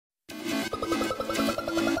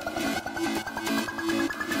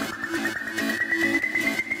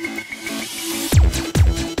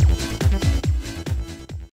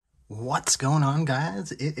What's going on,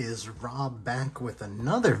 guys? It is Rob back with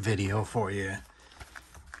another video for you.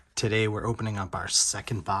 Today we're opening up our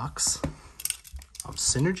second box of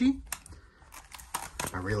Synergy.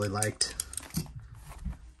 I really liked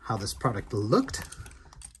how this product looked.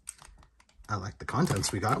 I like the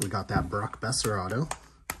contents we got. We got that Brock Boeser auto.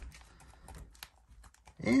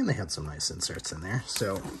 And they had some nice inserts in there.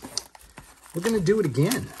 So we're going to do it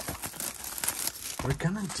again. We're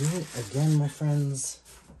going to do it again, my friends.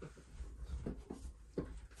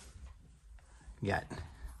 You got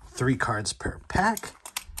 3 cards per pack,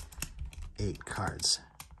 8 cards.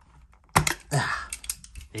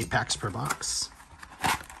 8 packs per box.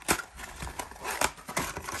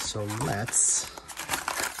 So let's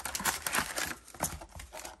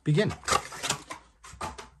begin.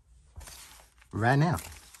 Right now.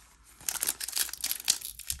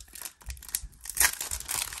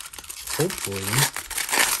 Hopefully,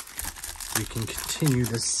 we can continue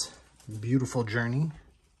this beautiful journey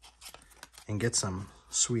and get some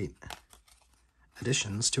sweet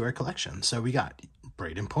additions to our collection. So we got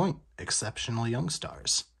Brayden Point, Exceptional Young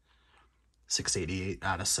Stars, 688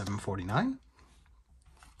 out of 749.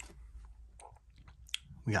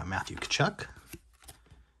 We got Matthew Tkachuk.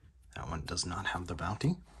 That one does not have the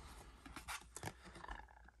bounty.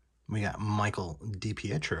 We got Michael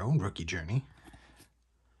DiPietro, Rookie Journey.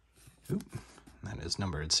 Oop, that is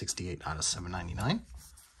numbered 68 out of 799.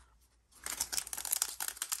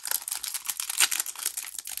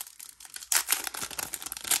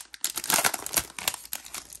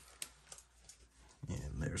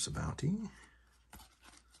 There's a bounty.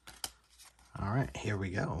 All right, here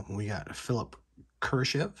we go. We got Philip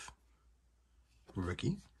Kurashev,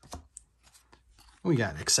 rookie. We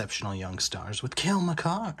got Exceptional Young Stars with Cale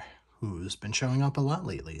Makar, who's been showing up a lot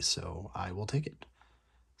lately, so I will take it.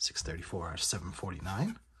 634 out of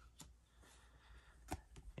 749.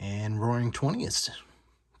 And Roaring 20s,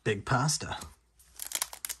 Big Pasta.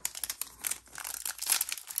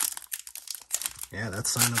 Yeah,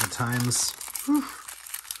 that's sign of the times. Whew.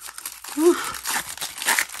 Whew.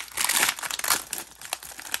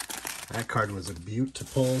 That card was a beaut to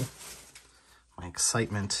pull. My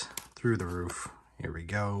excitement through the roof. Here we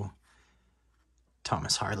go.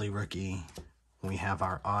 Thomas Harley, rookie. We have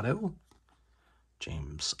our auto,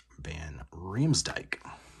 James Van Riemsdyk.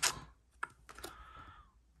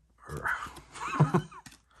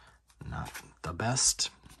 Not the best.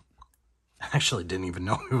 I actually didn't even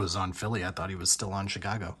know he was on Philly. I thought he was still on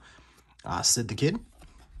Chicago. Sid the Kid.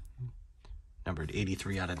 Numbered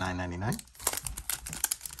 83 out of 999.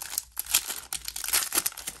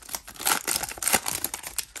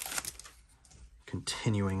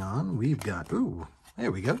 Continuing on, we've got, ooh,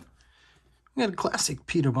 there we go. We got a classic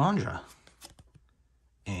Peter Bondra.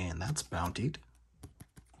 And that's bountied.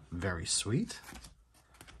 Very sweet.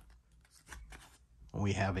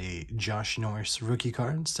 We have a Josh Norris rookie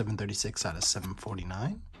card, 736 out of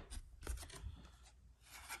 749.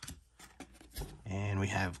 And we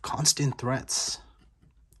have Constant Threats,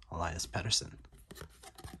 Elias Pettersson.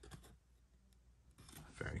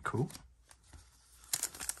 Very cool.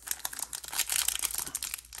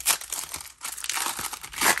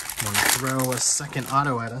 Want to throw a second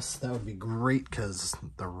auto at us? That would be great because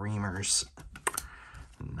the Reamers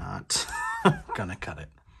not gonna cut it.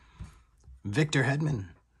 Victor Hedman,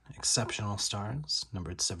 Exceptional Stars,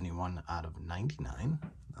 numbered 71 out of 99.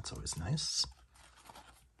 That's always nice.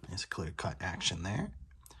 Nice clear-cut action there.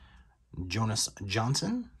 Jonas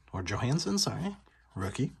Johansson, sorry,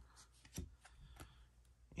 rookie.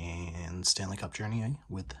 And Stanley Cup Journey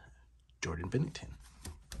with Jordan Binnington.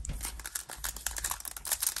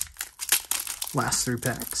 Last 3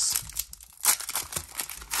 packs.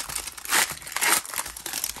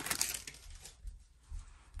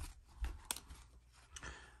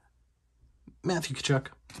 Matthew Tkachuk.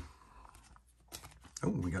 Oh,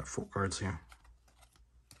 we got 4 cards here.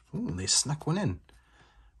 Ooh, they snuck one in.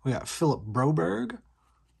 We got Philip Broberg,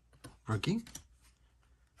 rookie.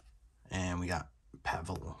 And we got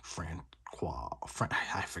Pavel Francois.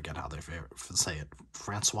 I forget how they say it.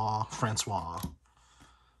 Francois.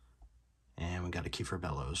 And we got a Kiefer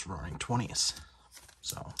Bellows, Roaring 20s.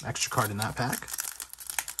 So, extra card in that pack.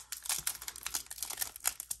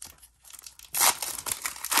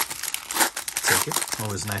 Take it.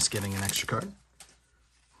 Always nice getting an extra card.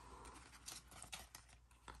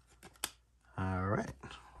 All right.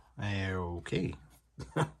 Okay.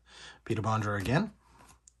 Peter Bondra again.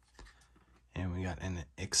 And we got an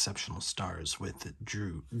Exceptional Stars with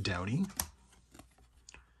Drew Doughty.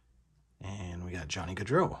 And we got Johnny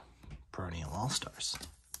Gaudreau, Perennial All-Stars.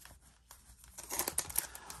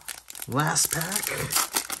 Last pack.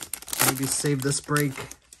 Maybe save this break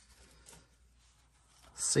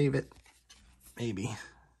save it. Maybe.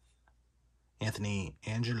 Anthony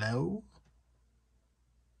Angelo.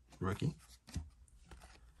 Rookie.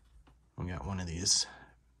 We got one of these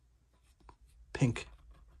pink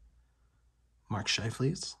Mark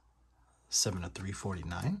Scheifele's,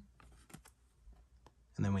 7/349.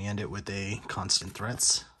 And then we end it with a Constant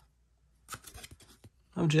Threats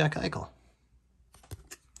of Jack Eichel.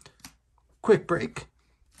 Quick break.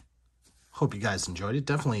 Hope you guys enjoyed it.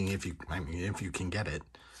 Definitely, if you can get it,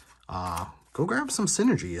 go grab some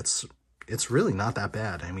Synergy. It's really not that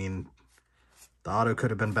bad. I mean, the auto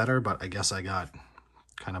could have been better, but I guess I got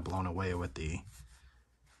kind of blown away with the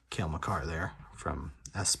Cale Makar there from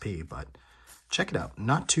SP. But check it out.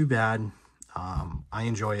 Not too bad. I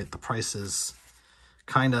enjoy it. The price is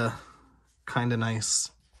kind of nice,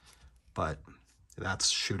 but that's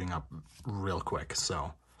shooting up real quick.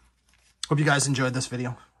 So hope you guys enjoyed this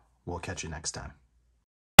video. We'll catch you next time.